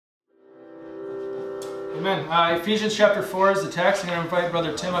Amen. Ephesians chapter 4 is the text. I'm going to invite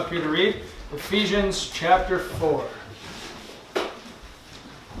Brother Tim up here to read. Ephesians chapter 4.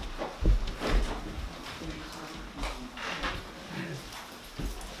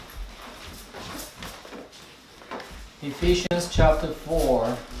 Ephesians chapter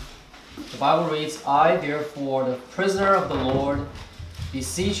 4. The Bible reads, I, therefore, the prisoner of the Lord,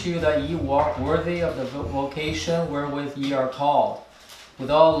 beseech you that ye walk worthy of the vocation wherewith ye are called, with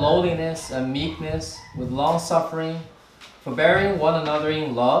all lowliness and meekness, with long-suffering, forbearing one another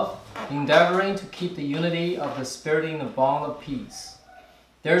in love, endeavoring to keep the unity of the Spirit in the bond of peace.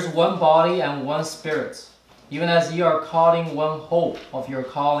 There is one body and one Spirit, even as ye are called in one hope of your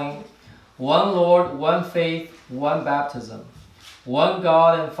calling, one Lord, one faith, one baptism, one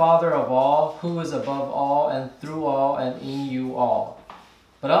God and Father of all, who is above all and through all and in you all.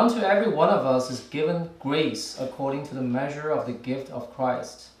 But unto every one of us is given grace according to the measure of the gift of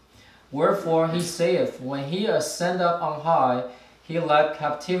Christ. Wherefore he saith, when he ascended up on high, he led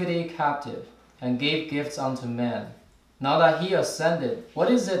captivity captive, and gave gifts unto men. Now that he ascended,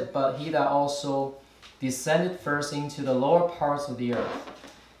 what is it but he that also descended first into the lower parts of the earth?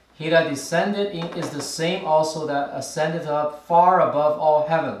 He that descended is the same also that ascended up far above all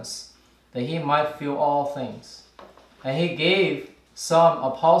heavens, that he might fill all things. And he gave some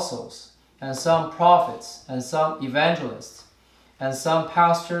apostles, and some prophets, and some evangelists, and some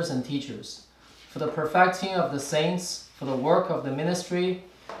pastors and teachers, for the perfecting of the saints, for the work of the ministry,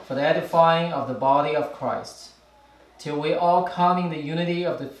 for the edifying of the body of Christ, till we all come in the unity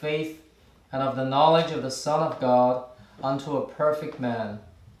of the faith and of the knowledge of the Son of God, unto a perfect man,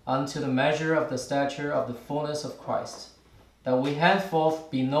 unto the measure of the stature of the fullness of Christ, that we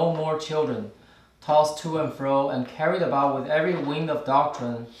henceforth be no more children, tossed to and fro, and carried about with every wind of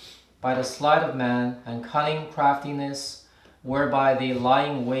doctrine, by the sleight of man, and cunning craftiness, whereby they lie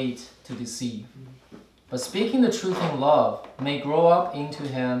in wait to deceive. But speaking the truth in love, may grow up into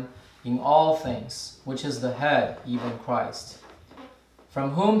him in all things, which is the head, even Christ,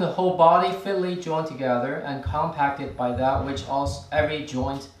 from whom the whole body fitly joined together, and compacted by that which also every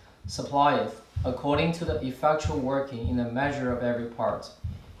joint supplieth, according to the effectual working in the measure of every part,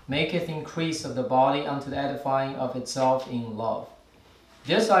 maketh increase of the body unto the edifying of itself in love.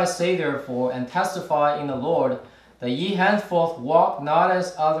 This I say therefore, and testify in the Lord, that ye henceforth walk not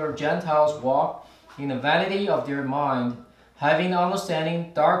as other Gentiles walk, in the vanity of their mind, having the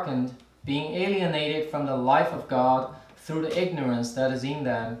understanding darkened, being alienated from the life of God through the ignorance that is in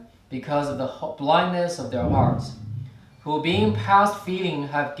them, because of the blindness of their hearts, who being past feeling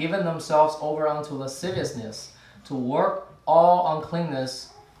have given themselves over unto lasciviousness, to work all uncleanness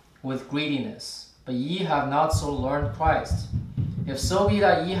with greediness. But ye have not so learned Christ. If so be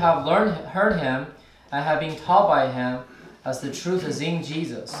that ye have heard him, and have been taught by him, as the truth is in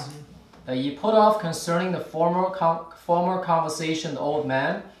Jesus, that ye put off concerning the former conversation the old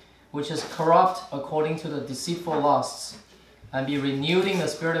man, which is corrupt according to the deceitful lusts, and be renewed in the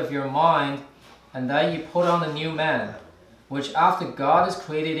spirit of your mind, and that ye put on the new man, which after God is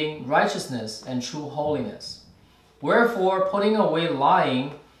created in righteousness and true holiness. Wherefore, putting away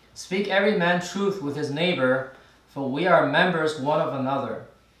lying, speak every man truth with his neighbor, for we are members one of another.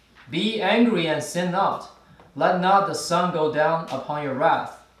 Be angry and sin not. Let not the sun go down upon your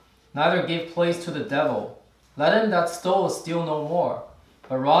wrath, neither give place to the devil. Let him that stole steal no more,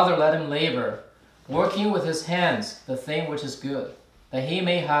 but rather let him labor, working with his hands the thing which is good, that he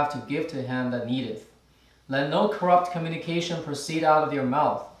may have to give to him that needeth. Let no corrupt communication proceed out of your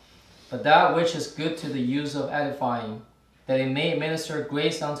mouth, but that which is good to the use of edifying, that it may minister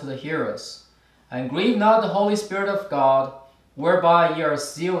grace unto the hearers. And grieve not the Holy Spirit of God, whereby ye are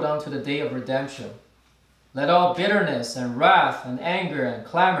sealed unto the day of redemption. Let all bitterness and wrath and anger and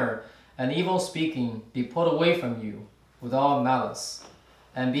clamor and evil speaking be put away from you, with all malice.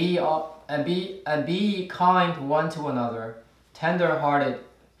 And be kind one to another, tender-hearted,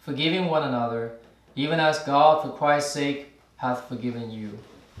 forgiving one another, even as God, for Christ's sake, hath forgiven you.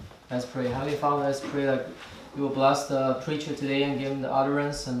 Let's pray. Heavenly Father, let's pray that you will bless the preacher today and give him the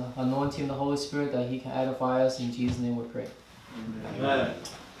utterance and anoint him the Holy Spirit, that he can edify us. In Jesus' name we pray. Amen.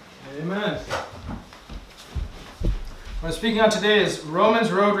 Amen. What I'm speaking on today is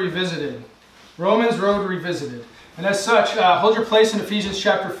Romans Road Revisited. Romans Road Revisited. And as such, hold your place in Ephesians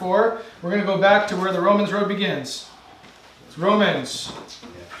chapter 4. We're going to go back to where the Romans Road begins. It's Romans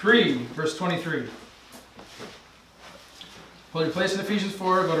 3, verse 23. Hold your place in Ephesians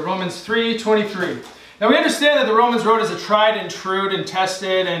 4. Go to Romans 3, 23. Now we understand that the Romans Road is a tried and true and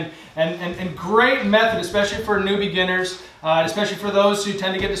tested and great method, especially for new beginners, especially for those who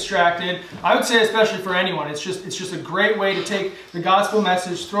tend to get distracted. I would say especially for anyone. It's just a great way to take the gospel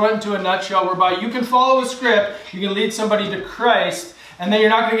message, throw it into a nutshell, whereby you can follow a script, you can lead somebody to Christ, and then you're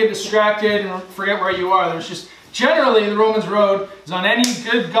not going to get distracted and forget where you are. There's just generally, the Romans Road is on any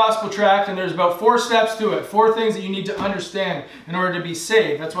good gospel tract, and there's about 4 steps to it, 4 things that you need to understand in order to be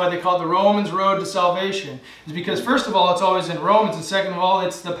saved. That's why they call it the Romans Road to salvation. Is because first of all, it's always in Romans, and second of all,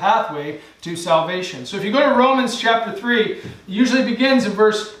 it's the pathway to salvation. So if you go to Romans chapter 3, it usually begins in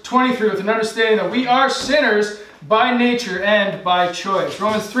verse 23 with an understanding that we are sinners by nature and by choice.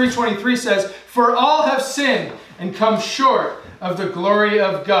 Romans 3:23 says, "For all have sinned and come short of the glory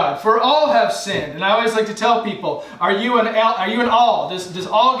of God." For all have sinned. And I always like to tell people, are you an all? Does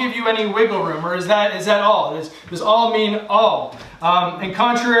all give you any wiggle room, or is that all? Does all mean all? And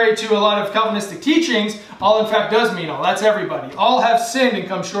contrary to a lot of Calvinistic teachings, all in fact does mean all. That's everybody. All have sinned and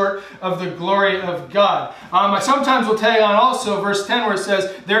come short of the glory of God. I sometimes will tag on also verse 10 where it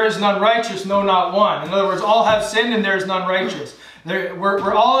says, "There is none righteous, no, not one." In other words, all have sinned and there is none righteous.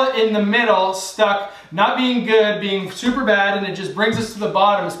 We're all in the middle, stuck, not being good, being super bad, and it just brings us to the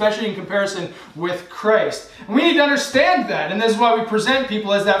bottom, especially in comparison with Christ. And we need to understand that, and this is why we present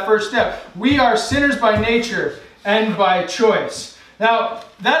people as that first step. We are sinners by nature and by choice. Now,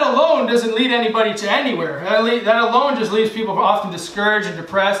 that alone doesn't lead anybody to anywhere. That alone just leaves people often discouraged and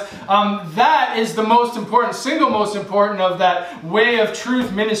depressed. That is the most important, single most important of that way of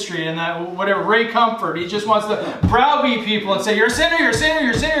truth ministry, and that whatever Ray Comfort, he just wants to browbeat people and say, "You're a sinner, you're a sinner,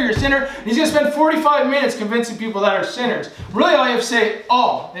 you're a sinner, you're a sinner." And he's going to spend 45 minutes convincing people that are sinners. Really, all you have to say,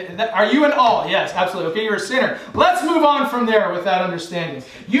 all. Are you an all? Yes, absolutely. Okay, you're a sinner. Let's move on from there with that understanding.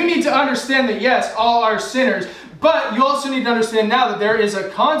 You need to understand that, yes, all are sinners, but you also need to understand now that there is a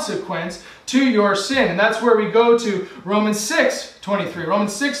consequence to your sin. And that's where we go to Romans 6:23.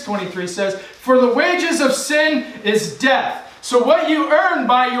 Romans 6:23 says, "For the wages of sin is death." So what you earn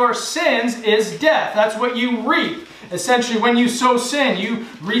by your sins is death. That's what you reap. Essentially, when you sow sin, you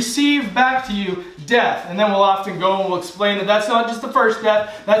receive back to you death. And then we'll often go and we'll explain that that's not just the first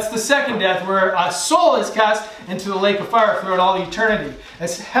death, that's the second death, where a soul is cast into the lake of fire throughout all eternity.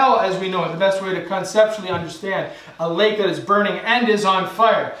 That's hell as we know it. The best way to conceptually understand a lake that is burning and is on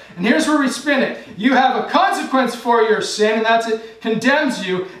fire. And here's where we spin it. You have a consequence for your sin, and that's it condemns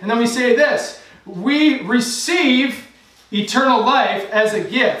you. And then we say this, we receive eternal life as a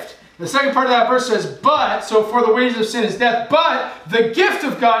gift. The second part of that verse says, "But," so for the wages of sin is death, "but the gift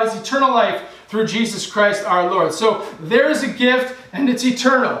of God is eternal life through Jesus Christ our Lord." So there is a gift and it's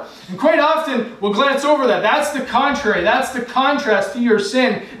eternal. And quite often we'll glance over that. That's the contrary. That's the contrast to your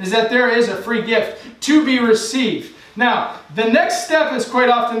sin, is that there is a free gift to be received. Now, the next step is quite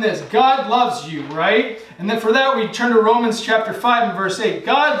often this. God loves you, right? And then for that we turn to Romans chapter 5 and verse 8.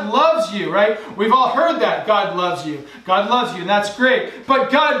 God loves you, right? We've all heard that. God loves you. God loves you, and that's great.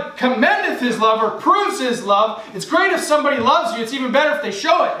 But God commendeth His love, or proves His love. It's great if somebody loves you. It's even better if they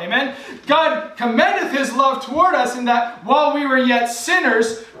show it. Amen? God commendeth His love toward us in that while we were yet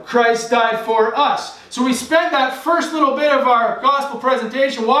sinners, Christ died for us. So we spent that first little bit of our gospel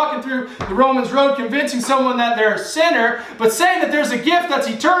presentation walking through the Romans Road, convincing someone that they're a sinner, but saying that there's a gift that's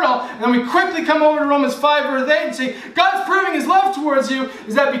eternal. And then we quickly come over to Romans 5 verse 8 and say, God's proving His love towards you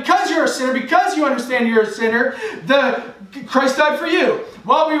is that because you're a sinner, because you understand you're a sinner, Christ died for you.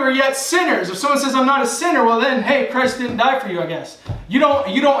 While we were yet sinners. If someone says, I'm not a sinner, well then, hey, Christ didn't die for you, I guess. You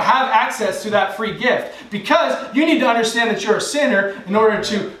don't have access to that free gift, because you need to understand that you're a sinner in order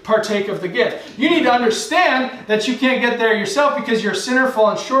to partake of the gift. You need to understand that you can't get there yourself because you're a sinner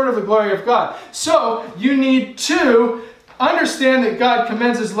fallen short of the glory of God. So you need to understand that God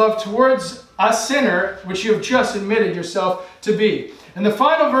commends His love towards a sinner, which you have just admitted yourself to be. And the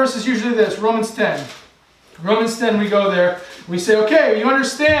final verse is usually this, Romans 10. Romans 10, we go there. We say, okay, you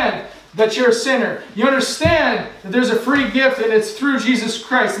understand that you're a sinner. You understand that there's a free gift, and it's through Jesus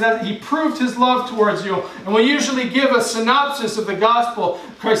Christ, and that He proved His love towards you. And we usually give a synopsis of the gospel,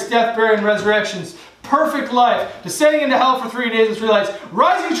 Christ's death, burial, and resurrections, perfect life, descending into hell for 3 days, and 3 nights,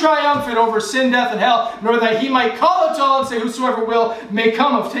 rising triumphant over sin, death, and hell, in order that He might call it all and say, whosoever will may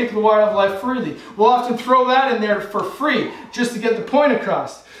come of taking the water of life freely. We'll often throw that in there for free, just to get the point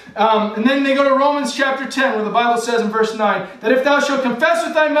across. And then they go to Romans chapter 10, where the Bible says in verse 9, that if thou shalt confess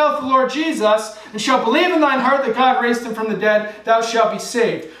with thy mouth the Lord Jesus, and shalt believe in thine heart that God raised Him from the dead, thou shalt be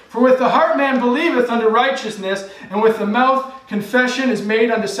saved. For with the heart man believeth unto righteousness, and with the mouth confession is made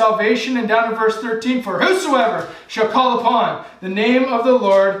unto salvation. And down to verse 13, for whosoever shall call upon the name of the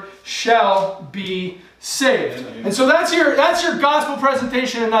Lord shall be saved. And so that's your gospel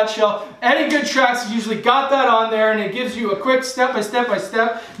presentation in a nutshell. Any good tracks usually got that on there, and it gives you a quick step by step by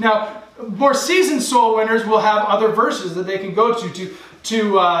step. Now, more seasoned soul winners will have other verses that they can go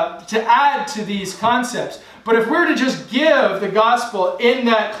to add to these concepts. But if we're to just give the gospel in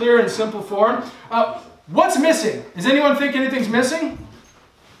that clear and simple form, what's missing? Does anyone think anything's missing?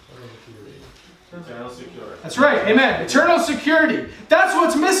 Eternal security. That's right, amen. Eternal security. That's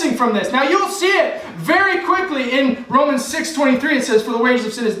what's missing from this. Now you'll see it very quickly in Romans 6:23. It says, "For the wages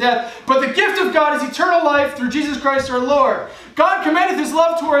of sin is death, but the gift of God is eternal life through Jesus Christ our Lord. God commendeth his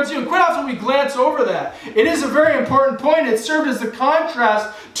love towards you." And quite often we glance over that. It is a very important point. It served as the contrast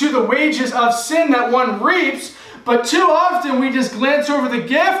to the wages of sin that one reaps. But too often we just glance over the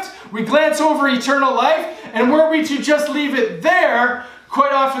gift, we glance over eternal life, and were we to just leave it there,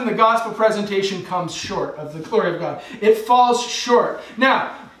 quite often the gospel presentation comes short of the glory of God. It falls short. Now,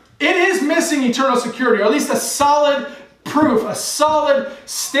 it is missing eternal security, or at least a solid proof, a solid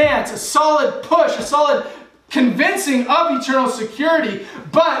stance, a solid push, a solid convincing of eternal security.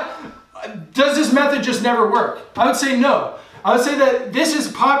 But does this method just never work? I would say no. I would say that this is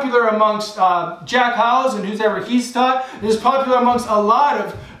popular amongst Jack Hyles and whoever he's taught. This is popular amongst a lot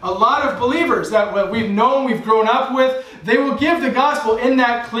of believers that we've known, we've grown up with. They will give the gospel in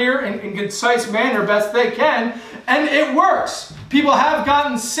that clear and concise manner best they can, and it works. People have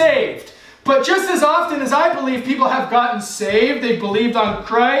gotten saved. But just as often as I believe people have gotten saved, they believed on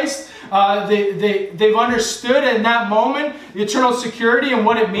Christ, they've understood in that moment the eternal security and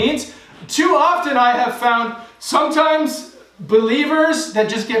what it means. Too often I have found sometimes believers that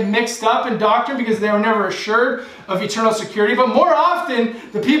just get mixed up in doctrine because they were never assured of eternal security. But more often,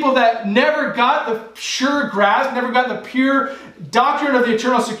 the people that never got the sure grasp, never got the pure doctrine of the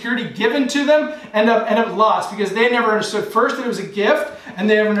eternal security given to them, end up lost because they never understood first that it was a gift, and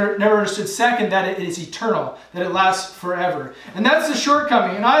they never understood second that it is eternal, that it lasts forever. And that's the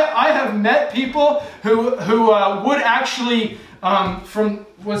shortcoming. And I have met people who would actually, from,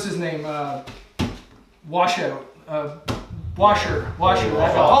 what's his name? Washer.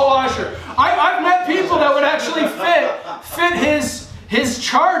 Paul Washer. I've met people that would actually fit his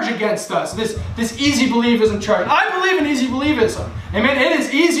charge against us. This easy believism charge. I believe in easy believism. Amen. It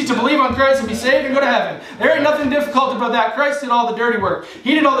is easy to believe on Christ and be saved and go to heaven. There ain't nothing difficult about that. Christ did all the dirty work.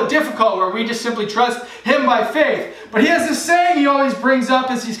 He did all the difficult work. We just simply trust him by faith. But he has this saying he always brings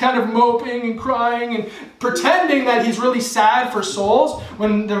up as he's kind of moping and crying and pretending that he's really sad for souls,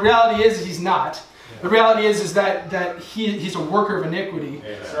 when the reality is he's not. The reality is that he's a worker of iniquity.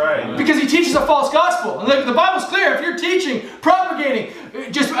 That's right. Because he teaches a false gospel. And the Bible's clear. If you're teaching, propagating,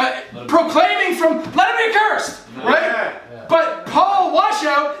 just proclaiming from, let him be cursed. Right? Yeah. But Paul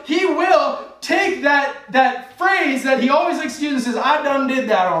Washout, he will take that phrase that he always likes to use and says, I done did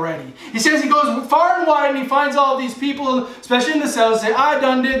that already. He says he goes far and wide and he finds all of these people, especially in the cells, say, I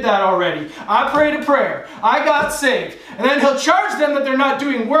done did that already. I prayed a prayer. I got saved. And then he'll charge them that they're not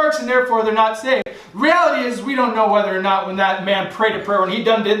doing works and therefore they're not saved. The reality is we don't know whether or not when that man prayed a prayer, when he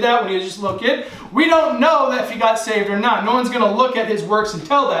done did that, when he was just a little kid, we don't know that if he got saved or not. No one's going to look at his works and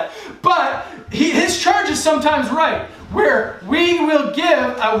tell that. But his charge is sometimes right, where we will give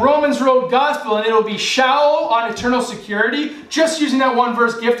a Romans Road gospel and it'll be shallow on eternal security, just using that one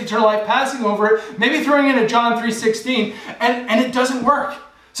verse, gift, eternal life, passing over it, maybe throwing in a John 3:16, and it doesn't work.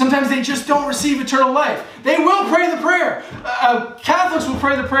 Sometimes they just don't receive eternal life. They will pray the prayer. Catholics will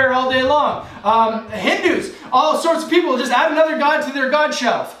pray the prayer all day long. Hindus, all sorts of people just add another god to their god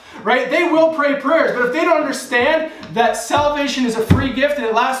shelf. Right? They will pray prayers, but if they don't understand that salvation is a free gift and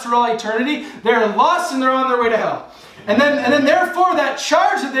it lasts for all eternity, they're lost and they're on their way to hell. And then therefore that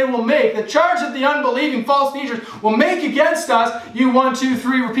charge that they will make, the charge that the unbelieving false teachers will make against us, you 1, 2,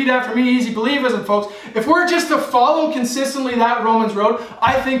 3, repeat after me, easy believism, folks. If we're just to follow consistently that Romans road,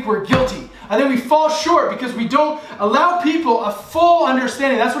 I think we're guilty. I think we fall short because we don't allow people a full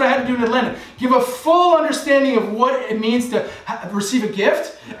understanding. That's what I had to do in Atlanta. Give a full understanding of what it means to receive a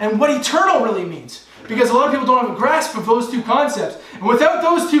gift and what eternal really means. Because a lot of people don't have a grasp of those two concepts. And without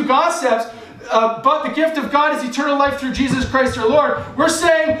those two concepts, but the gift of God is eternal life through Jesus Christ our Lord, we're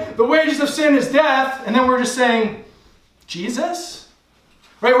saying the wages of sin is death, and then we're just saying, Jesus?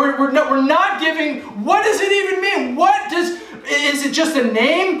 Right? We're not giving, what does it even mean? Is it just a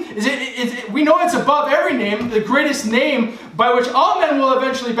name? We know it's above every name, the greatest name by which all men will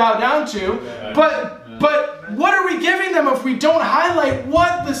eventually bow down to, but what are we giving them if we don't highlight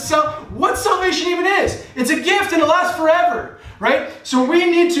what salvation even is? It's a gift and it lasts forever. Right? So we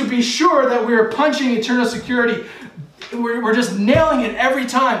need to be sure that we are punching eternal security we're just nailing it every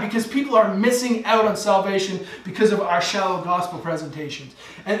time because people are missing out on salvation because of our shallow gospel presentations.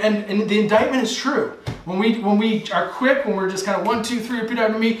 And the indictment is true. When we are quick, when we're just kind of 1, 2, 3, repeat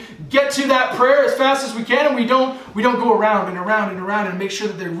after me, get to that prayer as fast as we can, and we don't go around and around and around and make sure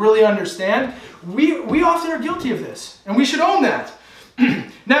that they really understand. We often are guilty of this, and we should own that.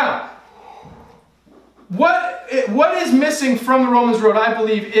 Now, what is missing from the Romans Road, I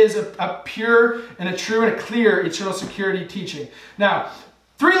believe, is a pure and a true and a clear eternal security teaching. Now,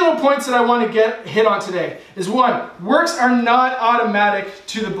 3 little points that I want to hit on today is 1, works are not automatic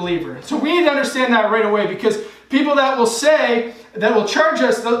to the believer. So we need to understand that right away, because people that will charge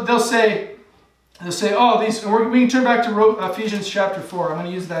us, they'll say, oh, we can turn back to Ephesians chapter 4. I'm going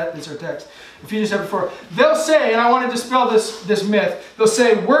to use that as our text. Ephesians chapter 4. They'll say, and I want to dispel this myth, they'll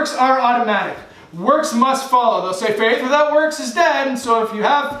say works are automatic. Works must follow. They'll say faith without works is dead, and so if you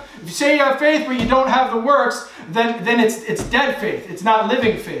say you have faith but you don't have the works, then it's dead faith. It's not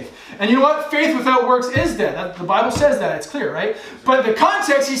living faith. And you know what? Faith without works is dead. The Bible says that. It's clear, right? But the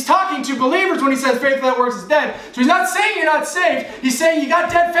context, he's talking to believers when he says faith without works is dead. So he's not saying you're not saved. He's saying you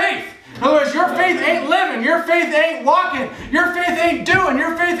got dead faith. In other words, your faith ain't living. Your faith ain't walking. Your faith ain't doing.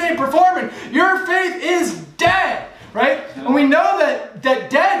 Your faith ain't performing. Your faith is dead. Right? And we know that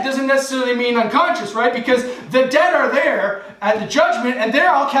dead doesn't necessarily mean unconscious, right? Because the dead are there at the judgment, and they're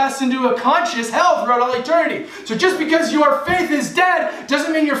all cast into a conscious hell throughout all eternity. So just because your faith is dead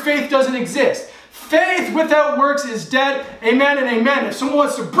doesn't mean your faith doesn't exist. Faith without works is dead. Amen and amen. If someone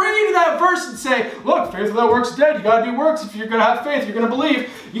wants to bring you to that verse and say, look, faith without works is dead. You got to do works if you're going to have faith. You're going to believe.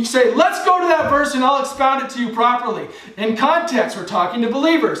 You can say, let's go to that verse and I'll expound it to you properly. In context, we're talking to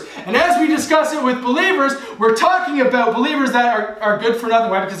believers. And as we discuss it with believers, we're talking about believers that are good for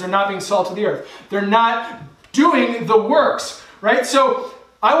nothing. Why? Because they're not being salt of the earth. They're not doing the works. Right? So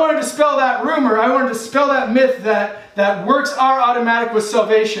I want to dispel that rumor. I want to dispel that myth that works are automatic with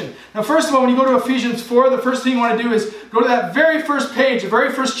salvation. Now, first of all, when you go to Ephesians 4, the first thing you want to do is go to that very first page, the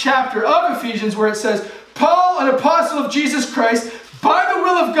very first chapter of Ephesians, where it says, Paul, an apostle of Jesus Christ, by the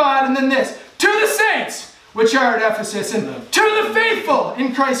will of God, and then this, to the saints which are at Ephesus, and to the faithful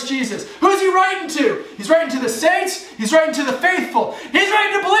in Christ Jesus. Who's he writing to? He's writing to the saints. He's writing to the faithful. He's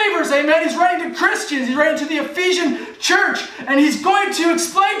writing to believers, amen. He's writing to Christians. He's writing to the Ephesian church, and he's going to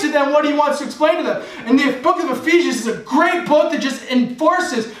explain to them what he wants to explain to them. And the book of Ephesians is a great book that just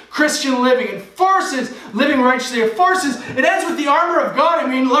enforces Christian living, enforces living righteously, it ends with the armor of God. I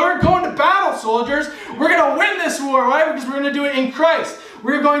mean, we're going to battle, soldiers. We're going to win this war, right? Because we're going to do it in Christ.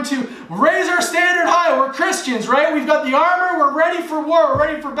 We're going to raise our standard high. We're Christians, right? We've got the armor. We're ready for war. We're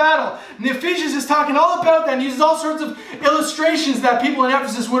ready for battle. And the Ephesians is talking all about that and uses all sorts of illustrations that people in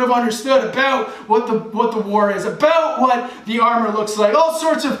Ephesus would have understood about what the war is, about what the armor looks like, all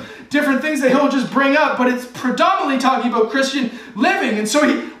sorts of different things that he'll just bring up, but it's predominantly talking about Christian living. And so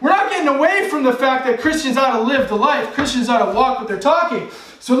we're not getting away from the fact that Christians ought to live the life. Christians ought to walk what they're talking.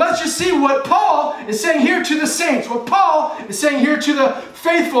 So let's just see what Paul is saying here to the saints, what Paul is saying here to the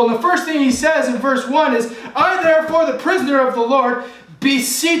faithful. And the first thing he says in verse 1 is, I therefore, the prisoner of the Lord,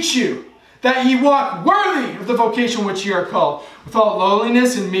 beseech you that ye walk worthy of the vocation which ye are called, with all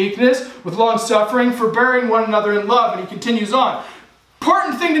lowliness and meekness, with long suffering, forbearing one another in love. And he continues on.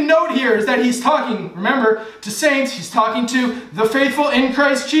 Important thing to note here is that he's talking, remember, to saints. He's talking to the faithful in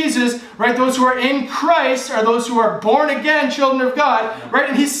Christ Jesus, right? Those who are in Christ are those who are born again, children of God, right?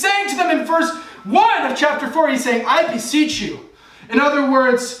 And he's saying to them in verse 1 of chapter 4, he's saying, I beseech you. In other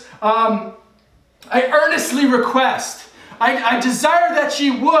words, I earnestly request. I desire that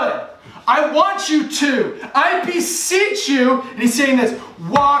ye would. I want you to. I beseech you. And he's saying this,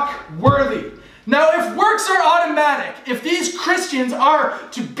 walk worthy. Now, if works are automatic, if these Christians are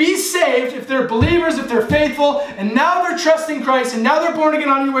to be saved, if they're believers, if they're faithful, and now they're trusting Christ, and now they're born again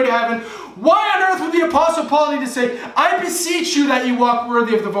on your way to heaven, why on earth would the Apostle Paul need to say, I beseech you that you walk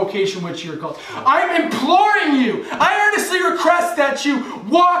worthy of the vocation which you are called? I'm imploring you. I earnestly request that you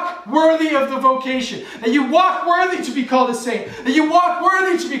walk worthy of the vocation, that you walk worthy to be called a saint, that you walk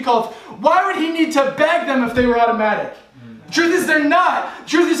worthy to be called. Why would he need to beg them if they were automatic? Truth is, they're not.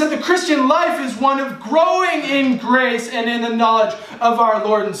 Truth is that the Christian life is one of growing in grace and in the knowledge of our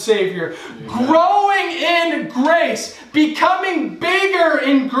Lord and Savior. Growing in grace. Becoming bigger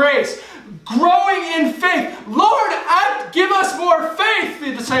in grace. Growing in faith. Lord, give us more faith,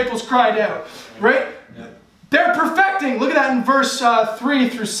 the disciples cried out. Right? They're perfecting. Look at that in verse 3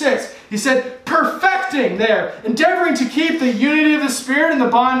 through 6. He said, perfecting there. Endeavoring to keep the unity of the Spirit and the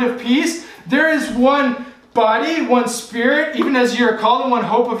bond of peace. There is one body, one spirit, even as you are called, and one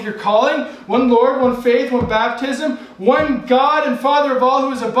hope of your calling, one Lord, one faith, one baptism, one God and Father of all,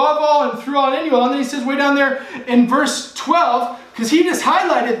 who is above all and through all and in you all. And then he says way down there in verse 12, because he just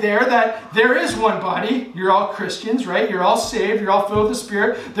highlighted there that there is one body. You're all Christians, right? You're all saved. You're all filled with the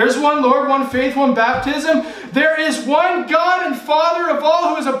Spirit. There's one Lord, one faith, one baptism. There is one God and Father of all,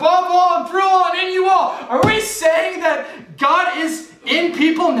 who is above all and through all and in you all. Are we saying that God is in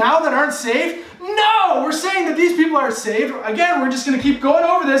people now that aren't saved? No, we're saying that these people are saved. Again, we're just going to keep going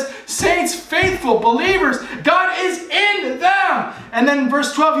over this. Saints, faithful, believers, God is in them. And then in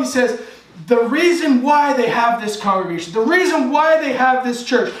verse 12 he says, the reason why they have this congregation, the reason why they have this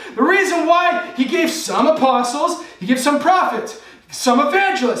church, the reason why he gave some apostles, he gave some prophets, some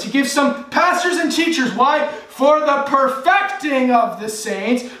evangelists, he gave some pastors and teachers. Why? For the perfecting of the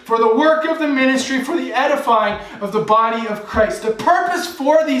saints, for the work of the ministry, for the edifying of the body of Christ. The purpose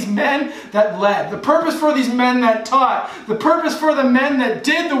for these men that led, the purpose for these men that taught, the purpose for the men that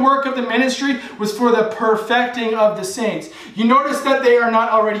did the work of the ministry was for the perfecting of the saints. You notice that they are not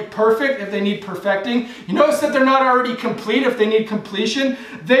already perfect if they need perfecting. You notice that they're not already complete if they need completion.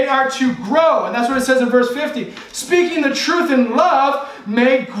 They are to grow, and that's what it says in verse 50. Speaking the truth in love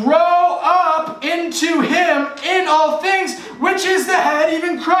may grow up into him in all things, which is the head,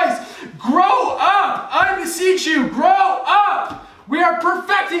 even Christ. Grow up, I beseech you, grow up. We are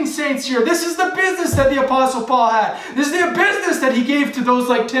perfecting saints here. This is the business that the Apostle Paul had. This is the business that he gave to those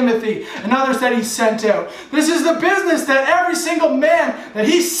like Timothy and others that he sent out. This is the business that every single man that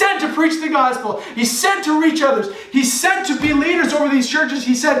he sent to preach the gospel, he sent to reach others, he sent to be leaders over these churches.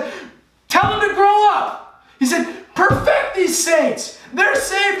 He said, tell them to grow up. He said, perfect these saints. They're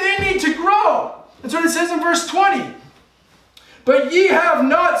saved, they need to grow. That's what it says in verse 20. But ye have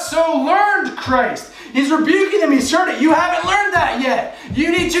not so learned Christ. He's rebuking them. He's heard it. You haven't learned that yet.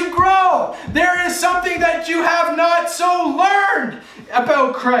 You need to grow. There is something that you have not so learned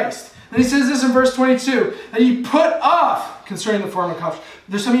about Christ. And he says this in verse 22. That you put off, concerning the former conversation.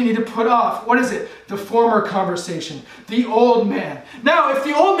 There's something you need to put off. What is it? The former conversation. The old man. Now, if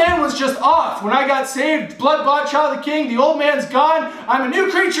the old man was just off, when I got saved, blood-bought child of the King, the old man's gone, I'm a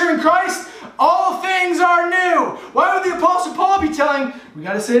new creature in Christ, all things are new. Why would the Apostle Paul be telling, we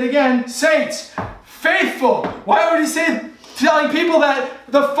got to say it again, saints, faithful? Why would he say, telling people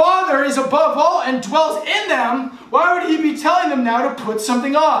that the Father is above all and dwells in them? Why would he be telling them now to put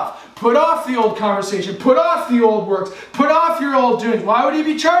something off? Put off the old conversation. Put off the old works. Put off your old doings. Why would he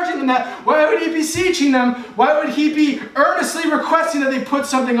be charging them that? Why would he be beseeching them? Why would he be earnestly requesting that they put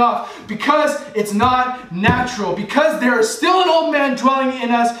something off? Because it's not natural. Because there is still an old man dwelling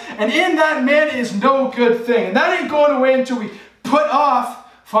in us, and in that man is no good thing. And that ain't going away until we put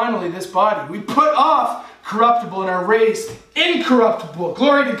off, finally, this body. We put off corruptible and are raised incorruptible.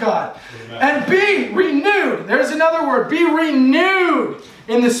 Glory to God. Amen. And be renewed. There's another word. Be renewed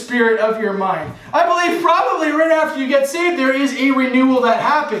in the spirit of your mind. I believe probably right after you get saved, there is a renewal that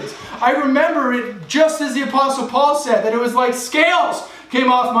happens. I remember it just as the Apostle Paul said, that it was like scales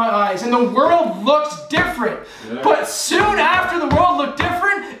came off my eyes and the world looked different. Yeah. But soon after the world looked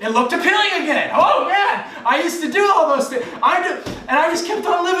different, it looked appealing again. Oh man, I used to do all those things. And I just kept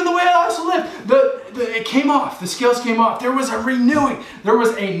on living the way I also lived. It came off. The scales came off. There was a renewing. There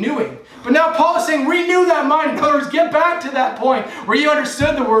was a newing. But now Paul is saying, renew that mind. In other words, get back to that point where you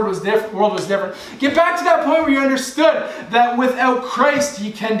understood the world was different. Get back to that point where you understood that without Christ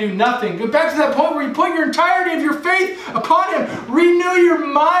you can do nothing. Get back to that point where you put your entirety of your faith upon Him. Renew your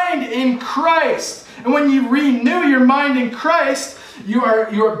mind in Christ. And when you renew your mind in Christ, you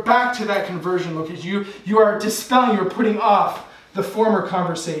are back to that conversion location. You are dispelling, you are putting off the former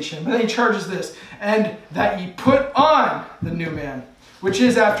conversation. But then he charges this, and that ye put on the new man, which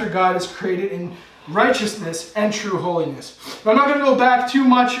is after God is created in righteousness and true holiness. But I'm not going to go back too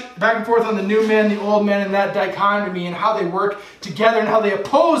much back and forth on the new man, the old man, and that dichotomy and how they work together and how they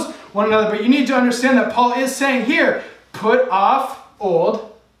oppose one another. But you need to understand that Paul is saying here, put off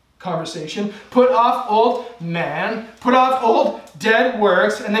old conversation, put off old man, put off old dead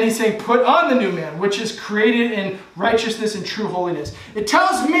works, and then he's saying put on the new man, which is created in righteousness and true holiness. It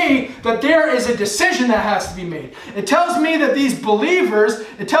tells me that there is a decision that has to be made. It tells me that these believers,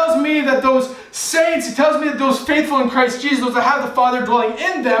 it tells me that those saints, it tells me that those faithful in Christ Jesus, those that have the Father dwelling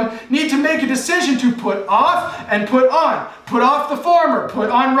in them, need to make a decision to put off and put on. Put off the former, put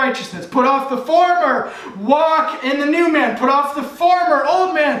on righteousness. Put off the former, walk in the new man. Put off the former,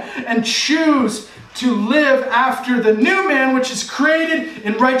 old man, and choose to live after the new man, which is created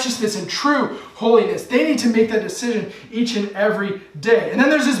in righteousness and true holiness. They need to make that decision each and every day. And then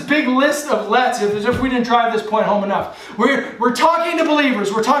there's this big list of let's, as if we didn't drive this point home enough. We're talking to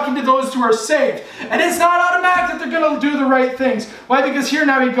believers. We're talking to those who are saved. And it's not automatic that they're going to do the right things. Why? Because here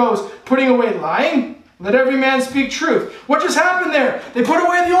now he goes, putting away lying. Let every man speak truth. What just happened there? They put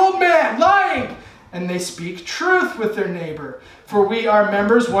away the old man, lying. And they speak truth with their neighbor. For we are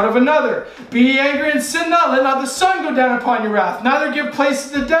members one of another. Be ye angry and sin not. Let not the sun go down upon your wrath. Neither give place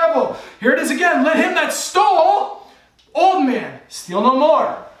to the devil. Here it is again. Let him that stole, old man, steal no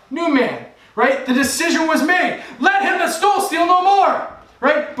more. New man. Right? The decision was made. Let him that stole steal no more.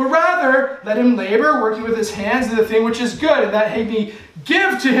 Right? But rather, let him labor, working with his hands to the thing which is good, and that he may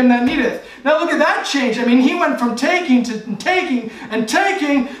give to him that needeth. Now look at that change. I mean, he went from taking to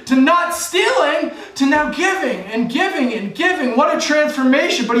not stealing to now giving and giving and giving. What a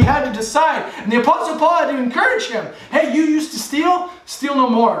transformation. But he had to decide. And the Apostle Paul had to encourage him. Hey, you used to steal? Steal no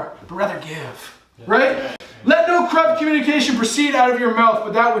more, but rather give. Right? Let no corrupt communication proceed out of your mouth,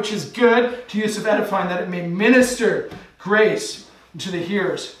 but that which is good to use of edifying, that it may minister grace to the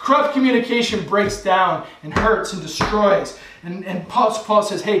hearers. Corrupt communication breaks down and hurts and destroys. And Paul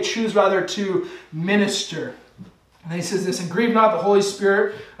says, hey, choose rather to minister. And he says this, and grieve not the Holy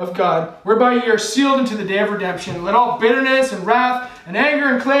Spirit of God, whereby ye are sealed into the day of redemption. Let all bitterness and wrath and anger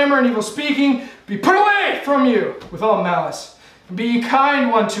and clamor and evil speaking be put away from you with all malice. And be ye kind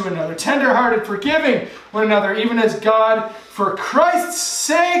one to another, tender-hearted, forgiving one another, even as God, for Christ's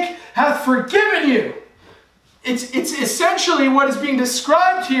sake, hath forgiven you. It's essentially what is being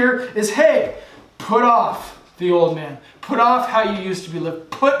described here is, hey, put off the old man. Put off how you used to be lived.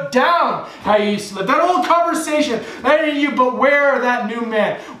 Put down how you used to live. That old conversation, that ain't you, but wear that new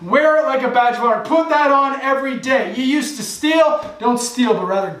man. Wear it like a badge of honor. Put that on every day. You used to steal, don't steal, but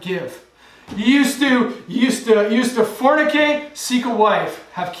rather give. You used to fornicate, seek a wife,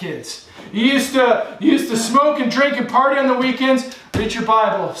 have kids. You used to smoke and drink and party on the weekends, read your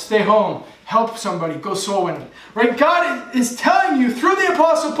Bible, stay home. Help somebody, go soul winning. Right? God is telling you through the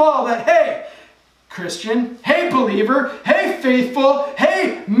Apostle Paul that, hey, Christian, hey, believer, hey, faithful,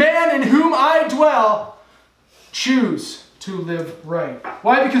 hey, man in whom I dwell, choose to live right.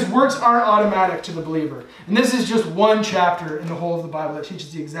 Why? Because works aren't automatic to the believer. And this is just one chapter in the whole of the Bible that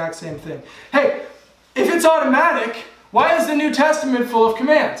teaches the exact same thing. Hey, if it's automatic, why is the New Testament full of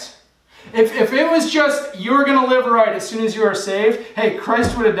commands? If it was just, you're going to live right as soon as you are saved, hey,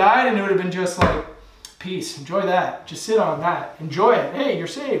 Christ would have died and it would have been just like, peace, enjoy that. Just sit on that. Enjoy it. Hey, you're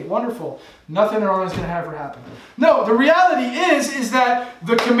saved. Wonderful. Nothing wrong is going to ever happen. No, the reality is that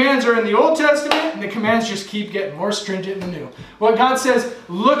the commands are in the Old Testament and the commands just keep getting more stringent in the New. What God says,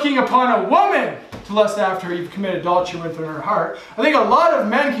 looking upon a woman to lust after her, you've committed adultery within her heart. I think a lot of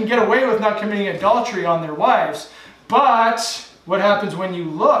men can get away with not committing adultery on their wives. But what happens when you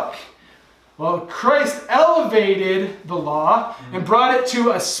look? Well, Christ elevated the law and brought it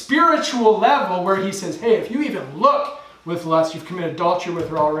to a spiritual level where he says, hey, if you even look with lust, you've committed adultery with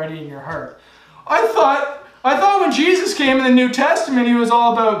her already in your heart. I thought when Jesus came in the New Testament, he was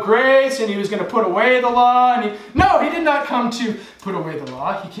all about grace and he was going to put away the law. No, he did not come to put away the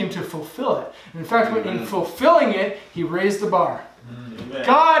law. He came to fulfill it. And in fact, in fulfilling it, he raised the bar. Amen.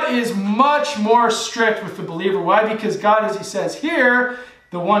 God is much more strict with the believer. Why? Because God, as he says here,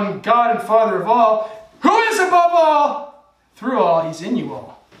 the one God and Father of all, who is above all, through all, he's in you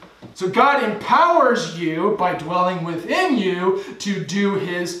all. So God empowers you by dwelling within you to do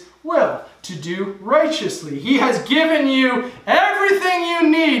his will, to do righteously. He has given you everything you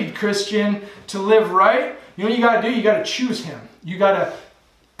need, Christian, to live right. You know what you got to do? You got to choose him. You got to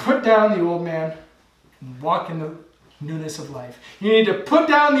put down the old man and walk in the newness of life. You need to put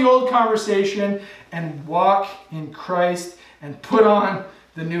down the old conversation and walk in Christ and put on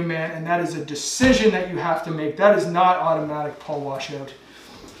the new man, and that is a decision that you have to make. That is not automatic, Paul Washout.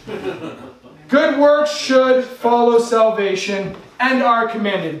 Good works should follow salvation and are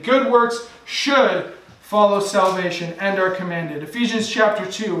commanded. Good works should follow salvation and are commanded. Ephesians chapter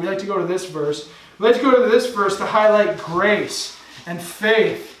 2, we like to go to this verse. We like to go to this verse to highlight grace and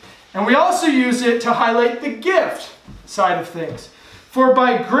faith. And we also use it to highlight the gift side of things. For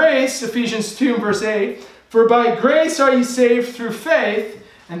by grace, Ephesians 2 verse 8, for by grace are ye saved through faith,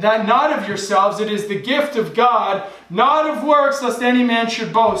 and that not of yourselves, it is the gift of God, not of works, lest any man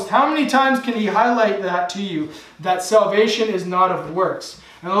should boast. How many times can he highlight that to you, that salvation is not of works?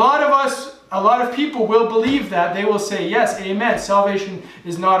 And a lot of people will believe that. They will say, yes, amen, salvation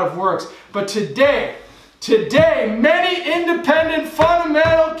is not of works. But today, many independent,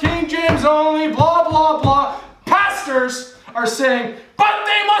 fundamental, King James only, blah, blah, blah, pastors are saying, but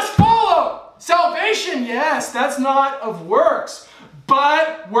they must follow Salvation, yes, that's not of works.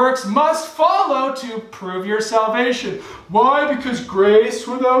 But works must follow to prove your salvation. Why? Because grace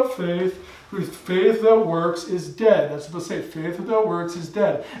without faith, with faith without works is dead. That's what they say, faith without works is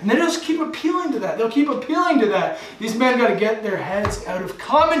dead. And they just keep appealing to that. They'll keep appealing to that. These men got to get their heads out of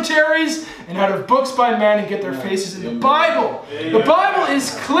commentaries and out of books by men and get their faces in the Bible. The Bible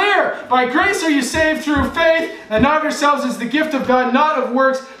is clear. By grace are you saved through faith, and not of yourselves is the gift of God, not of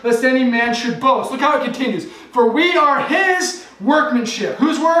works, lest any man should boast. Look how it continues. For we are his workmanship.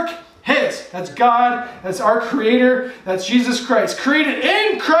 Whose work? His. That's God. That's our Creator. That's Jesus Christ. Created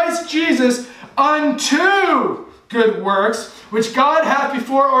in Christ Jesus unto good works, which God hath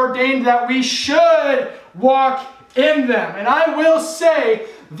before ordained that we should walk in them. And I will say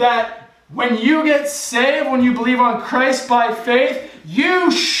that when you get saved, when you believe on Christ by faith, you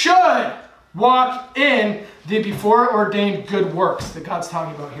should walk in the before ordained good works that God's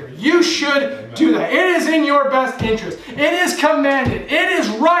talking about here. You should do that. It is in your best interest. It is commanded. It is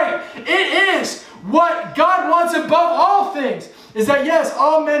right. It is what God wants above all things. Is that yes,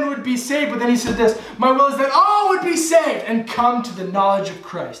 all men would be saved, but then he said this, my will is that all would be saved and come to the knowledge of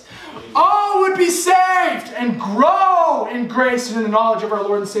Christ. All would be saved and grow in grace and in the knowledge of our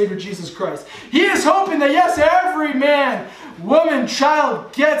Lord and Savior Jesus Christ. He is hoping that yes, every man, woman,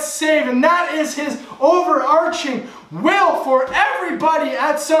 child gets saved, and that is his overarching will for everybody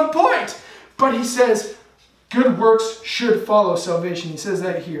at some point. But he says, good works should follow salvation. He says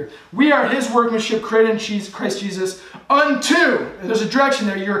that here. We are his workmanship created in Christ Jesus unto. There's a direction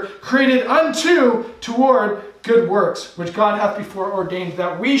there. You're created unto, toward good works, which God hath before ordained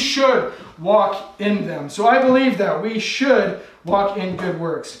that we should walk in them. So I believe that we should walk in good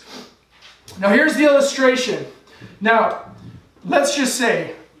works. Now here's the illustration. Now, let's just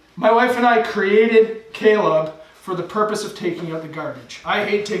say my wife and I created Caleb for the purpose of taking out the garbage. I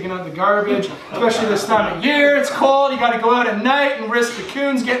hate taking out the garbage, especially this time of year. It's cold. You got to go out at night and risk the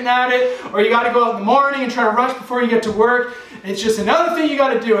coons getting at it, or you got to go out in the morning and try to rush before you get to work. It's just another thing you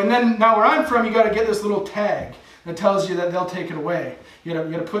got to do. And then now where I'm from, you got to get this little tag that tells you that they'll take it away. You got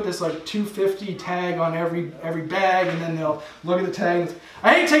to put this like $2.50 tag on every bag, and then they'll look at the tag.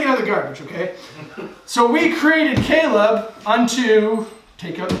 I hate taking out the garbage, okay? So we created Caleb unto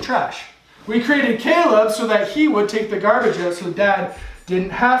take out the trash. We created Caleb so that he would take the garbage out so Dad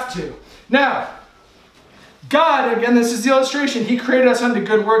didn't have to. Now, God, again, this is the illustration. He created us unto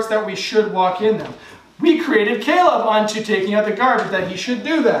good works that we should walk in them. We created Caleb unto taking out the garbage, that he should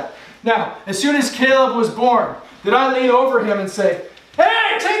do that. Now, as soon as Caleb was born, did I lean over him and say,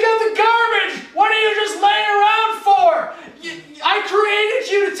 hey, take out the garbage! What are you just laying around for? I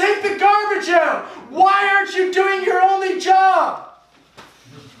created you to take the garbage out. Why aren't you doing your only job?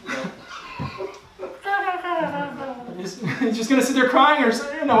 He's just going to sit there crying, or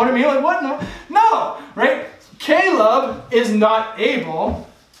you know what I mean? Like, what? No, right? Caleb is not able.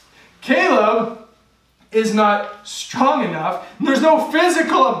 Caleb is not strong enough. There's no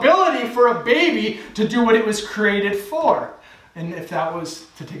physical ability for a baby to do what it was created for. And if that was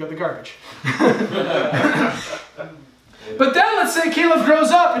to take out the garbage. But then let's say Caleb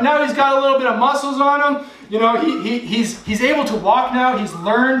grows up and now he's got a little bit of muscles on him. You know, he's able to walk now. He's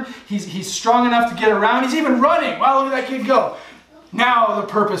learned. He's strong enough to get around. He's even running. Wow, look at that kid go. Now the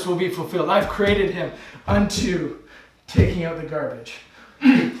purpose will be fulfilled. I've created him unto taking out the garbage.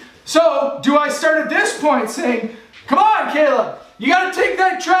 So, do I start at this point saying, come on, Caleb, you got to take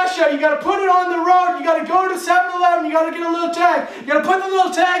that trash out, you got to put it on the road, you got to go to 7-Eleven, you got to get a little tag, you got to put the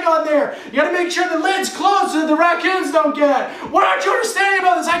little tag on there, you got to make sure the lid's closed so that the raccoons don't get it. What aren't you understanding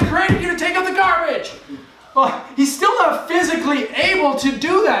about this? I created you to take out the garbage. Well, he's still not physically able to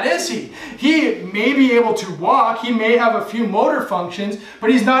do that, is he? He may be able to walk, he may have a few motor functions, but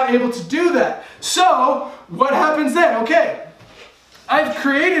he's not able to do that. So, what happens then? Okay. I've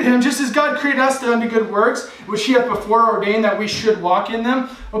created him just as God created us unto good works, which he hath before ordained that we should walk in them.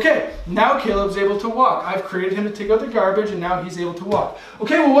 Okay, now Caleb's able to walk. I've created him to take out the garbage, and now he's able to walk.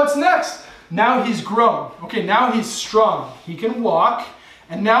 Okay, well, what's next? Now he's grown. Okay, now he's strong. He can walk.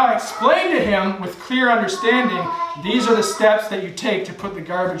 And now I explain to him with clear understanding, these are the steps that you take to put the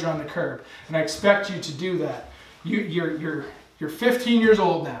garbage on the curb. And I expect you to do that. You're 15 years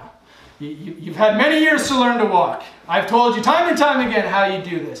old now. You've had many years to learn to walk. I've told you time and time again how you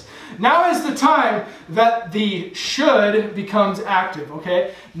do this. Now is the time that the should becomes active,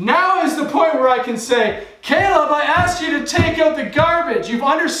 okay? Now is the point where I can say, Caleb, I asked you to take out the garbage. You've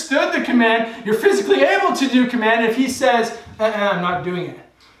understood the command. You're physically able to do command. If he says, I'm not doing it,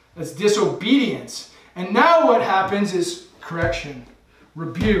 that's disobedience. And now what happens is correction,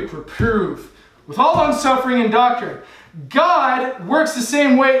 rebuke, reprove, with all long-suffering and doctrine. God works the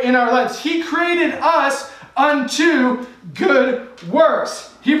same way in our lives. He created us unto good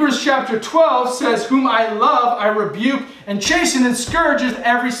works. Hebrews chapter 12 says, whom I love, I rebuke, and chasten and scourgeth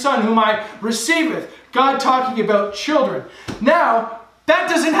every son whom I receiveth. God talking about children. Now, that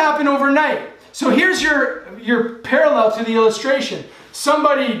doesn't happen overnight. So here's your parallel to the illustration.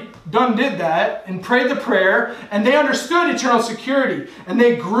 Somebody done did that and prayed the prayer, and they understood eternal security, and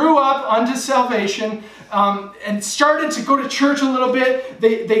they grew up unto salvation, and started to go to church a little bit.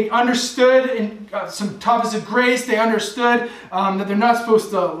 They understood in some topics of grace. They understood that they're not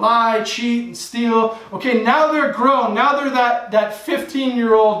supposed to lie, cheat, and steal. Okay, now they're grown. Now they're that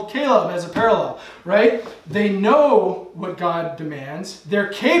 15-year-old Caleb as a parallel, right? They know what God demands. They're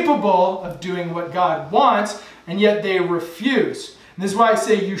capable of doing what God wants, and yet they refuse. And this is why I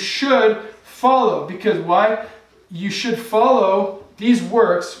say you should follow. Because why? You should follow these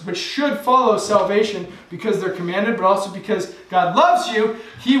works, which should follow salvation because they're commanded, but also because God loves you.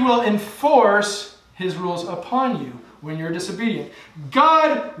 He will enforce His rules upon you when you're disobedient.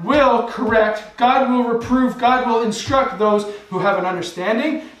 God will correct, God will reprove, God will instruct those who have an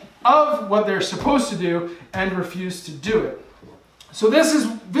understanding of what they're supposed to do and refuse to do it. So this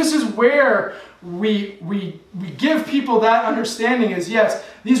is where we give people that understanding is, yes,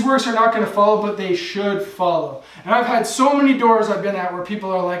 these works are not going to follow, but they should follow. And I've had so many doors I've been at where people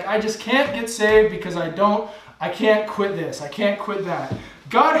are like, I just can't get saved because I can't quit this, I can't quit that.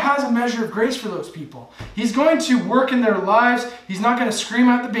 God has a measure of grace for those people. He's going to work in their lives. He's not going to scream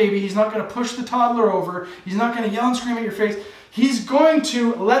at the baby. He's not going to push the toddler over. He's not going to yell and scream at your face. He's going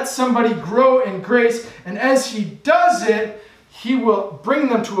to let somebody grow in grace, and as He does it, He will bring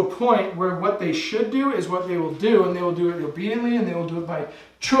them to a point where what they should do is what they will do, and they will do it obediently, and they will do it by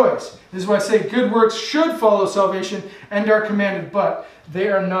choice. This is why I say good works should follow salvation and are commanded, but they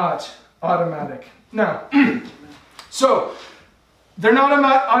are not automatic. Now, so they're not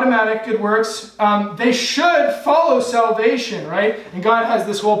automatic, good works. They should follow salvation, right? And God has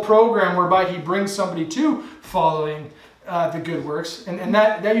this whole program whereby He brings somebody to following the good works, and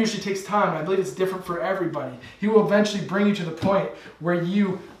that usually takes time. I believe it's different for everybody. He will eventually bring you to the point where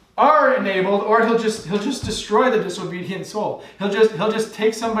you are enabled, or he'll just destroy the disobedient soul. He'll just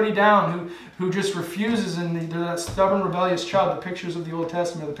take somebody down who just refuses, and they're that stubborn, rebellious child. The pictures of the Old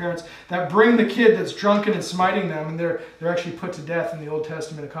Testament, the parents that bring the kid that's drunken and smiting them, and they're actually put to death in the Old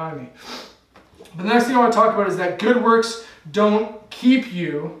Testament economy. But the next thing I want to talk about is that good works don't keep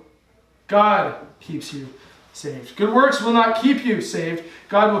you. God keeps you saved. Good works will not keep you saved.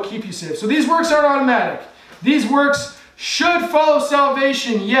 God will keep you saved. So these works aren't automatic. These works should follow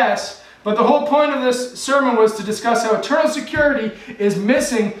salvation, yes, but the whole point of this sermon was to discuss how eternal security is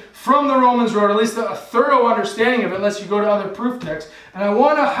missing from the Romans road, at least a thorough understanding of it, unless you go to other proof texts. And I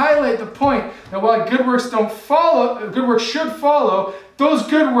want to highlight the point that while good works don't follow, good works should follow, those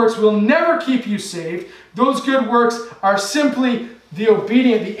good works will never keep you saved. Those good works are simply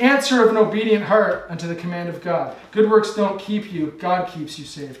the answer of an obedient heart unto the command of God. Good works don't keep you. God keeps you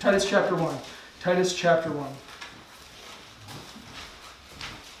saved. Titus chapter 1. Titus chapter 1.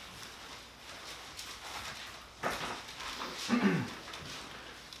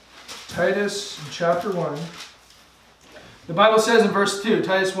 Titus chapter 1. The Bible says in verse 2,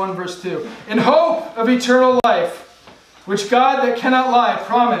 Titus 1 verse 2, in hope of eternal life, which God that cannot lie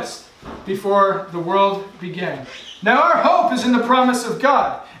promised before the world began. Now our hope is in the promise of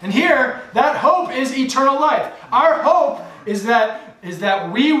God. And here, that hope is eternal life. Our hope is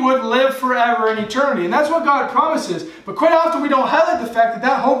that we would live forever in eternity. And that's what God promises. But quite often we don't highlight the fact that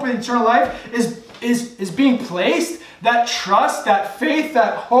that hope in eternal life is being placed. That trust, that faith,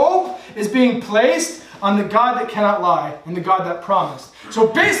 that hope is being placed on the God that cannot lie and the God that promised. So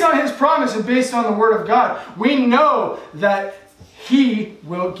based on His promise and based on the Word of God, we know that He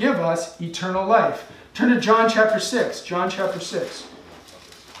will give us eternal life. Turn to John chapter 6. John chapter 6.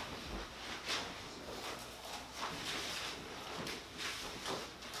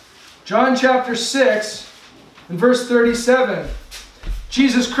 John chapter 6 and verse 37.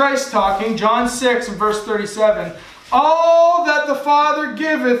 Jesus Christ talking, John 6 and verse 37. All that the Father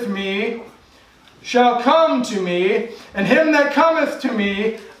giveth me shall come to me, and him that cometh to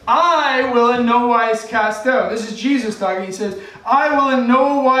me I will in no wise cast out. This is Jesus talking. He says, I will in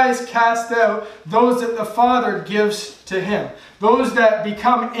no wise cast out those that the Father gives to Him. Those that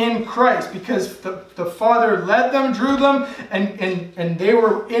become in Christ, because the Father led them, drew them, and they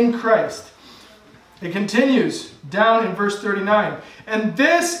were in Christ. It continues down in verse 39. And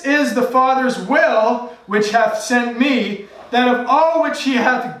this is the Father's will, which hath sent me, that of all which He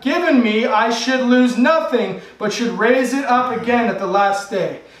hath given me I should lose nothing, but should raise it up again at the last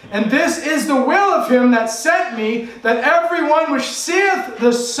day. And this is the will of him that sent me, that everyone which seeth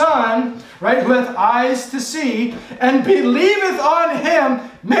the Son, right, who hath eyes to see, and believeth on him,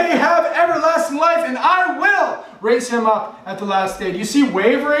 may have everlasting life, and I will raise him up at the last day. Do you see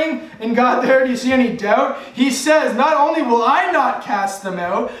wavering in God there? Do you see any doubt? He says, not only will I not cast them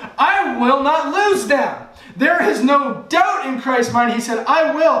out, I will not lose them. There is no doubt in Christ's mind. He said,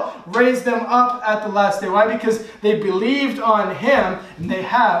 I will raise them up at the last day. Why? Because they believed on him and they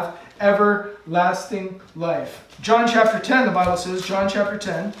have everlasting life. John chapter 10, the Bible says, John chapter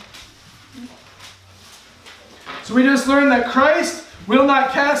 10. So we just learned that Christ will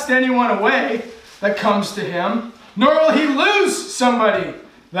not cast anyone away that comes to him, nor will he lose somebody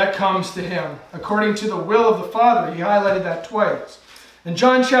that comes to him, according to the will of the Father. He highlighted that twice. In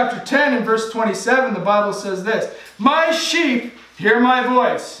John chapter 10 and verse 27, the Bible says this, my sheep hear my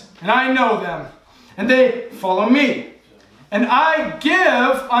voice, and I know them, and they follow me. And I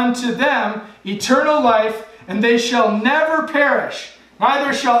give unto them eternal life, and they shall never perish.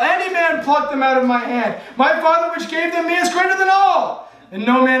 Neither shall any man pluck them out of my hand. My Father which gave them me is greater than all, and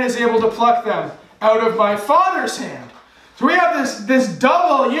no man is able to pluck them out of my Father's hand. So we have this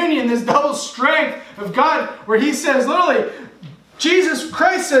double union, this double strength of God, where he says, literally, Jesus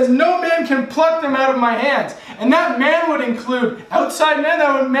Christ says, no man can pluck them out of my hands. And that man would include outside men.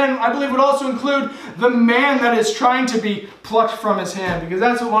 That man, I believe, would also include the man that is trying to be plucked from his hand. Because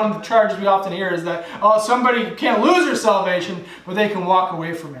that's what one of the charges we often hear is that, oh, somebody can't lose their salvation, but they can walk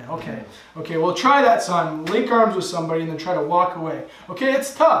away from it. Okay, well, try that, son. Link arms with somebody and then try to walk away. Okay,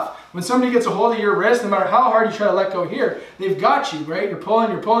 it's tough. When somebody gets a hold of your wrist, no matter how hard you try to let go here, they've got you, right? You're pulling,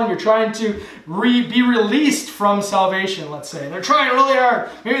 you're trying to be released from salvation, let's say. They're trying really hard.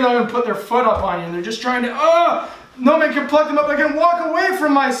 Maybe they'll even put their foot up on you and they're just trying to, no man can pluck them up. I can walk away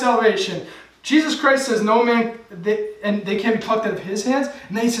from my salvation. Jesus Christ says no man, and they can't be plucked out of his hands.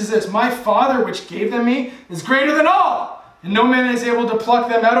 And then he says this, my Father which gave them me is greater than all, and no man is able to pluck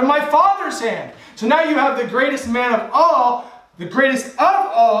them out of my Father's hand. So now you have the greatest man of all, the greatest of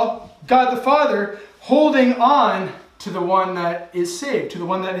all, God the Father, holding on to the one that is saved, to the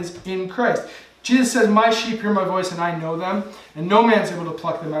one that is in Christ. Jesus says, my sheep hear my voice and I know them, and no man's able to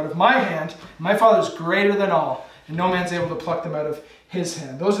pluck them out of my hand. My Father is greater than all, and no man's able to pluck them out of his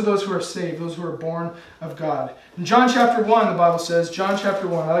hand. Those are those who are saved, those who are born of God. In John chapter 1, the Bible says, John chapter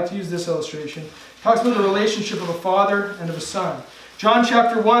 1, I like to use this illustration, it talks about the relationship of a father and of a son. John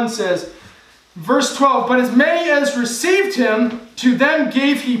chapter 1 says, verse 12, but as many as received him, to them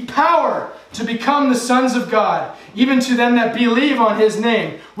gave he power to become the sons of God, even to them that believe on his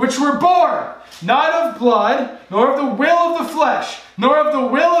name, which were born, not of blood, nor of the will of the flesh, nor of the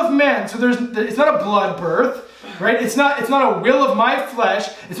will of men. So it's not a blood birth, right? It's not a will of my flesh.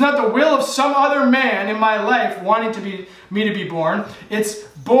 It's not the will of some other man in my life wanting me to be born. It's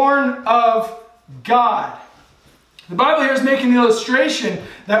born of God. The Bible here is making the illustration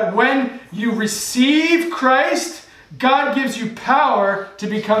that when you receive Christ, God gives you power to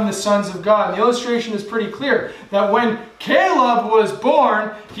become the sons of God. And the illustration is pretty clear that when Caleb was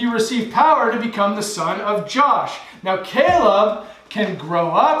born, he received power to become the son of Josh. Now Caleb can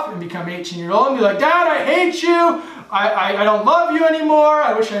grow up and become 18-year-old and be like, Dad, I hate you. I don't love you anymore.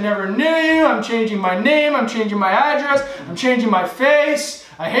 I wish I never knew you. I'm changing my name. I'm changing my address. I'm changing my face.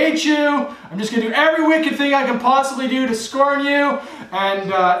 I hate you. I'm just going to do every wicked thing I can possibly do to scorn you.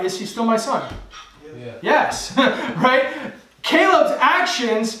 And is he still my son? Yeah. Yes, right? Caleb's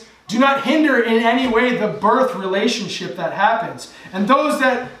actions do not hinder in any way the birth relationship that happens. And those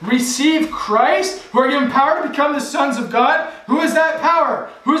that receive Christ, who are given power to become the sons of God, who is that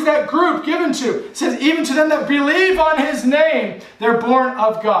power? Who is that group given to? It says, even to them that believe on his name, they're born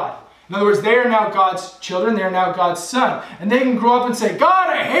of God. In other words, they are now God's children. They are now God's son. And they can grow up and say, God,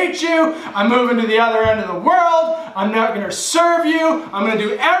 I hate you. I'm moving to the other end of the world. I'm not going to serve you. I'm going to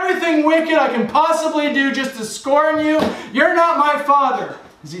do everything wicked I can possibly do just to scorn you. You're not my father.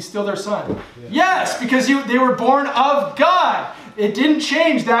 Is he still their son? Yeah. Yes, because they were born of God. It didn't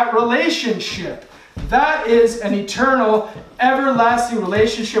change that relationship. That is an eternal, everlasting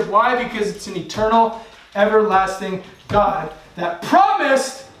relationship. Why? Because it's an eternal, everlasting God that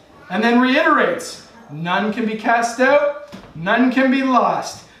promised and then reiterates, none can be cast out, none can be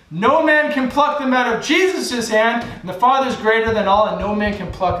lost. No man can pluck them out of Jesus' hand, and the Father is greater than all, and no man can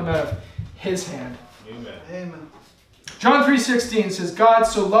pluck them out of his hand. Amen. Amen. John 3:16 says, God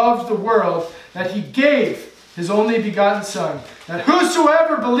so loved the world that he gave his only begotten Son, that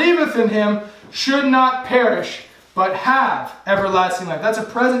whosoever believeth in him should not perish, but have everlasting life. That's a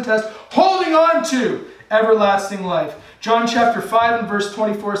present tense, holding on to everlasting life. John chapter 5 and verse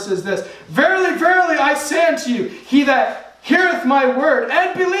 24 says this, Verily, verily, I say unto you, he that heareth my word,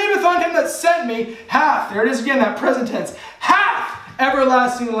 and believeth on him that sent me, hath, there it is again, that present tense, hath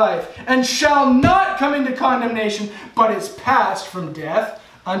everlasting life, and shall not come into condemnation, but is passed from death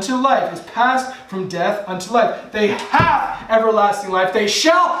unto life. Is passed from death unto life. They have everlasting life. They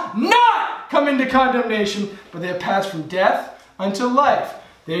shall not come into condemnation, but they have passed from death unto life.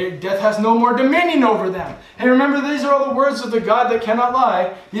 Death has no more dominion over them. And remember, these are all the words of the God that cannot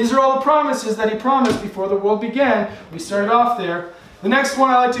lie. These are all the promises that he promised before the world began. We started off there. The next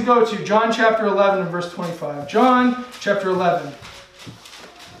one I like to go to, John chapter 11 and verse 25. John chapter 11,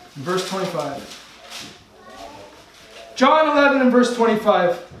 verse 25. John 11 and verse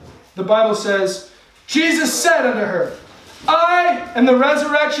 25, the Bible says, Jesus said unto her, I am the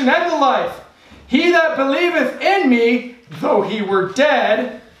resurrection and the life. He that believeth in me, though he were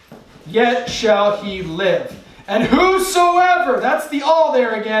dead, yet shall he live. And whosoever, that's the all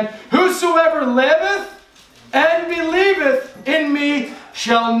there again, whosoever liveth and believeth in me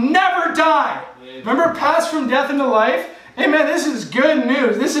shall never die. Remember, pass from death into life? Amen. This is good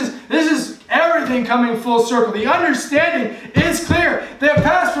news. This is everything coming full circle. The understanding is clear. They have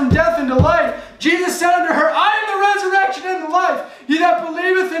passed from death into life. Jesus said unto her, I am the resurrection and the life. He that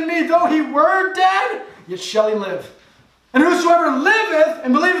believeth in me, though he were dead, yet shall he live. And whosoever liveth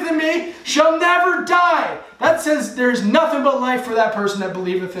and believeth in me shall never die. That says there is nothing but life for that person that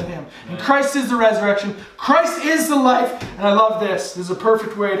believeth in him. And Christ is the resurrection. Christ is the life. And I love this. This is a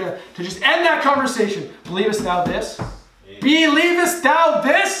perfect way to just end that conversation. Believest thou this? Believest thou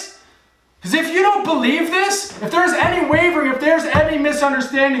this? Because if you don't believe this, if there's any wavering, if there's any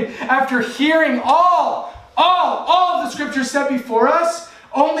misunderstanding after hearing all of the scriptures set before us,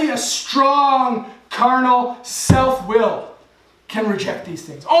 only a strong carnal self-will can reject these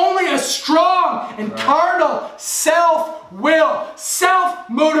things. Only a strong and carnal self-will,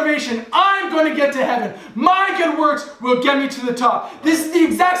 self-motivation. I'm going to get to heaven. My good works will get me to the top. This is the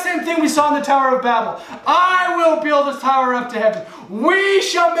exact same thing we saw in the Tower of Babel. I will build a tower up to heaven. We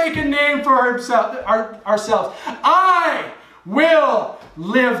shall make a name for ourselves. I will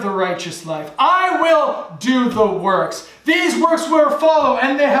live the righteous life. I will do the works. These works will follow,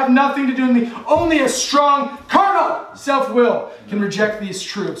 and they have nothing to do with me. Only a strong, carnal self-will can reject these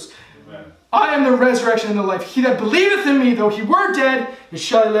truths. Amen. I am the resurrection and the life. He that believeth in me, though he were dead, yet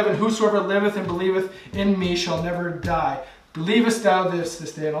shall he live, and whosoever liveth and believeth in me shall never die. Believest thou this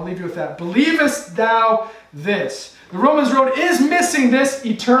day? And I'll leave you with that. Believest thou this? The Romans road is missing this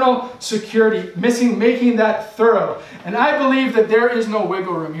eternal security, making that thorough. And I believe that there is no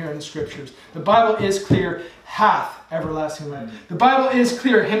wiggle room here in the scriptures. The Bible is clear, hath everlasting life. The Bible is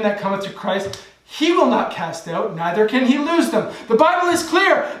clear, him that cometh to Christ, he will not cast out, neither can he lose them. The Bible is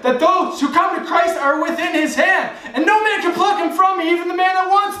clear that those who come to Christ are within his hand. And no man can pluck him from me, even the man that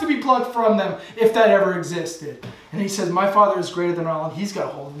wants to be plucked from them, if that ever existed. And he says, my Father is greater than all, and he's got a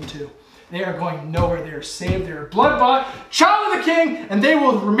hold of them too. They are going nowhere. They are saved. They are blood-bought, child of the King, and they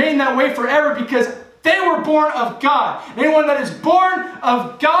will remain that way forever because they were born of God. Anyone that is born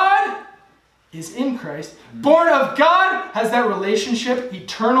of God is in Christ. Born of God has that relationship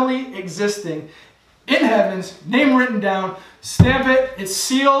eternally existing in heavens, name written down, stamp it, it's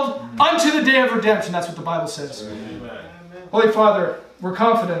sealed unto the day of redemption. That's what the Bible says. Amen. Holy Father, we're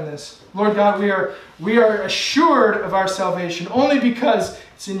confident in this. Lord God, we are assured of our salvation only because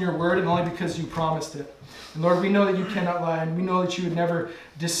it's in your word and only because you promised it. And Lord, we know that you cannot lie, and we know that you would never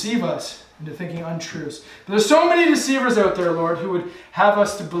deceive us into thinking untruths. But there's so many deceivers out there, Lord, who would have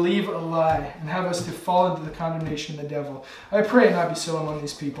us to believe a lie and have us to fall into the condemnation of the devil. I pray it not be so among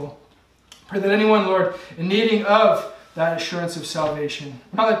these people. Pray that anyone, Lord, in needing of that assurance of salvation,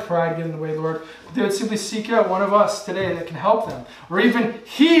 not let pride get in the way, Lord, but they would simply seek out one of us today that can help them, or even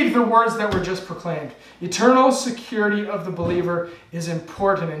heed the words that were just proclaimed. Eternal security of the believer is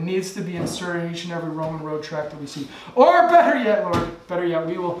important and needs to be inserted in each and every Roman road track that we see. Or better yet, Lord, better yet,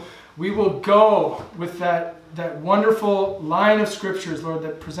 we will go with that wonderful line of scriptures, Lord,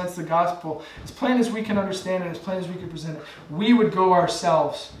 that presents the gospel as plain as we can understand it, as plain as we can present it. We would go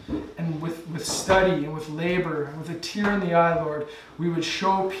ourselves, and with study and with labor and with a tear in the eye, Lord, we would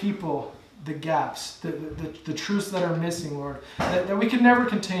show people the gaps, the truths that are missing, Lord, that we could never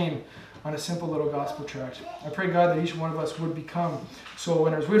contain on a simple little gospel tract. I pray, God, that each one of us would become soul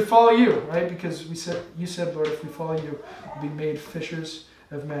winners. We would follow you, right? Because you said, Lord, if we follow you, we'll be made fishers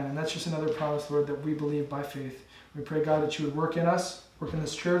of men. And that's just another promise, Lord, that we believe by faith. We pray, God, that you would work in us, work in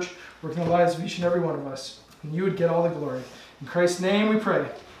this church, work in the lives of each and every one of us, and you would get all the glory. In Christ's name we pray.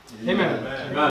 Amen. Amen.